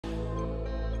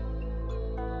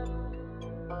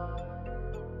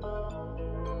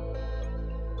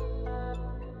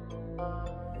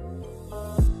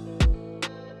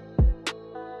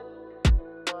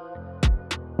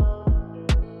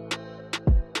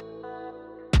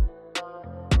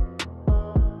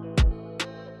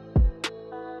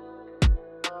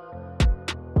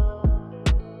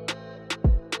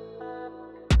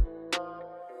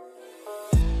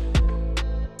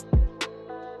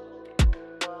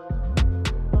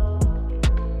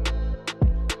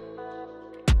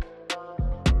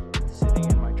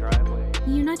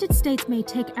United States may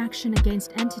take action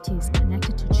against entities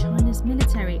connected to China's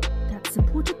military that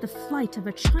supported the flight of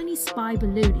a Chinese spy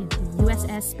balloon into US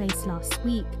airspace last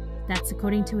week. That's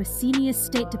according to a senior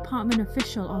State Department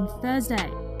official on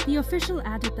Thursday. The official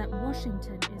added that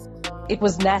Washington is... It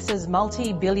was NASA's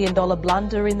multi-billion-dollar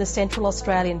blunder in the Central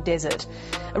Australian desert.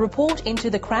 A report into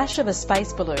the crash of a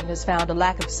space balloon has found a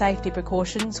lack of safety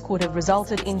precautions could have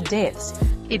resulted in deaths.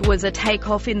 It was a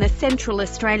takeoff in the Central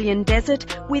Australian desert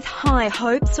with high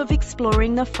hopes of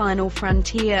exploring the final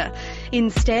frontier.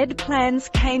 Instead, plans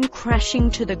came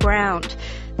crashing to the ground.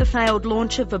 The failed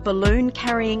launch of a balloon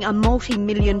carrying a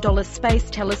multi-million-dollar space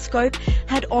telescope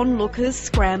had onlookers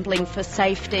scrambling for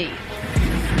safety.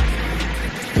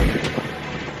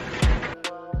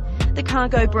 The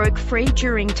cargo broke free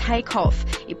during takeoff.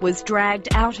 It was dragged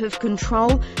out of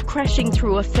control, crashing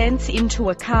through a fence into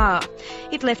a car.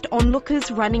 It left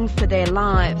onlookers running for their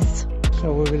lives.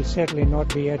 So we will certainly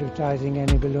not be advertising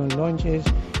any balloon launches.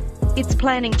 It's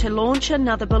planning to launch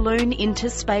another balloon into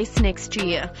space next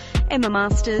year. Emma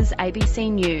Masters, ABC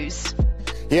News.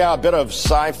 Yeah, a bit of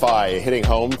sci-fi hitting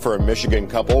home for a Michigan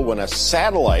couple when a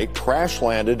satellite crash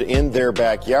landed in their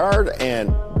backyard,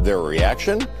 and their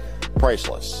reaction?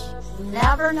 Priceless.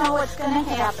 Never know what's going to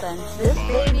happen. This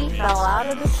baby fell out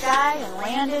of the sky and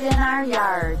landed in our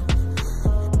yard.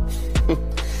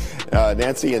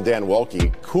 Nancy and Dan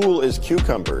Welke, cool as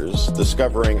cucumbers,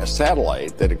 discovering a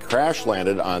satellite that had crash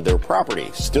landed on their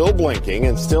property, still blinking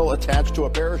and still attached to a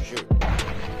parachute.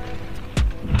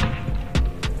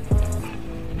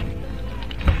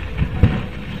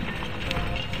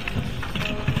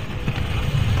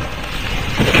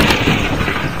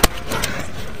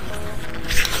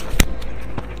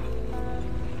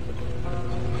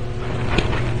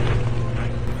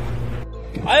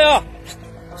 Aí, ó,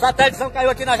 o satélite caiu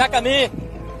aqui na Jacami.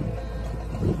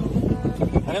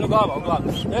 Tá vendo o Globo? O Globo.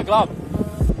 Ei, Globo.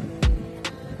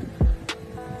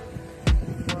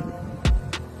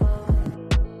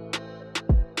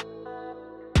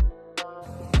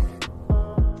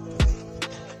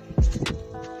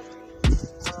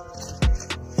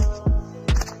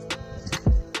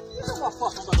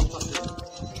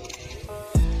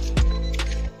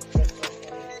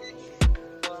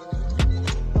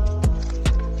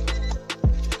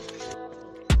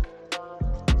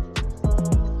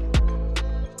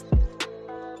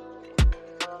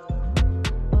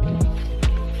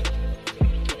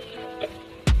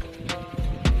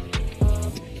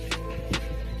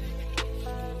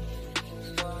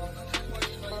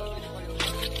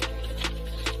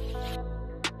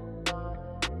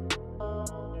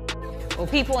 Well,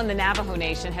 people in the Navajo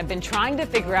Nation have been trying to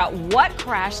figure out what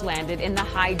crash landed in the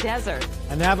high desert.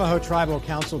 A Navajo Tribal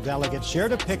Council delegate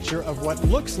shared a picture of what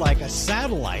looks like a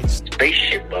satellite.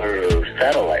 Spaceship or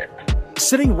satellite.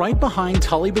 Sitting right behind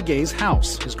Tully Begay's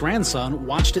house, his grandson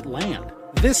watched it land.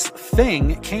 This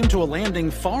thing came to a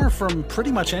landing far from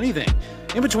pretty much anything,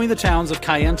 in between the towns of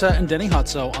Kayenta and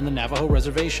Denihutso on the Navajo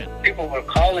reservation. People were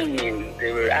calling me and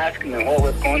they were asking me what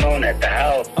was going on at the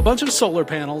house. A bunch of solar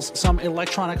panels, some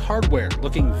electronic hardware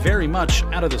looking very much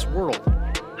out of this world.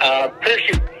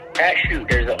 Parachute,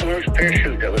 there's an orange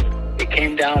parachute it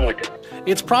came down with it.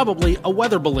 It's probably a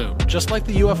weather balloon, just like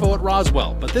the UFO at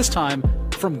Roswell, but this time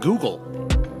from Google.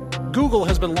 Google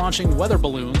has been launching weather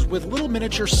balloons with little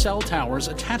miniature cell towers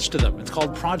attached to them. It's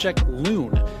called Project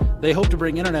Loon. They hope to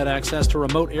bring internet access to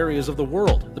remote areas of the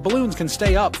world. The balloons can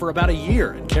stay up for about a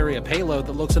year and carry a payload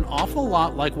that looks an awful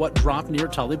lot like what dropped near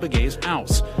Tully Begay's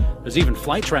house. There's even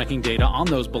flight tracking data on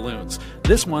those balloons.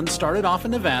 This one started off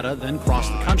in Nevada, then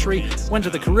crossed the country, went to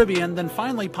the Caribbean, then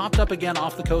finally popped up again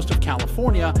off the coast of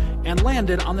California and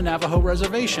landed on the Navajo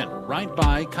reservation, right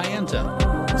by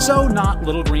Kayenta. So not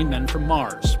little green men from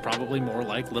Mars, probably more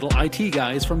like little IT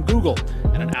guys from Google,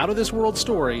 and an out-of-this-world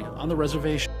story on the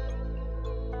reservation.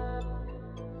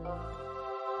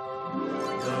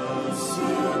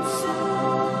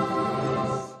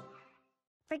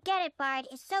 Forget it, Bart.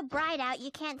 It's so bright out you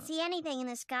can't see anything in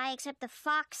the sky except the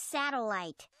Fox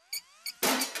satellite.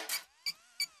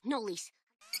 No, Lise.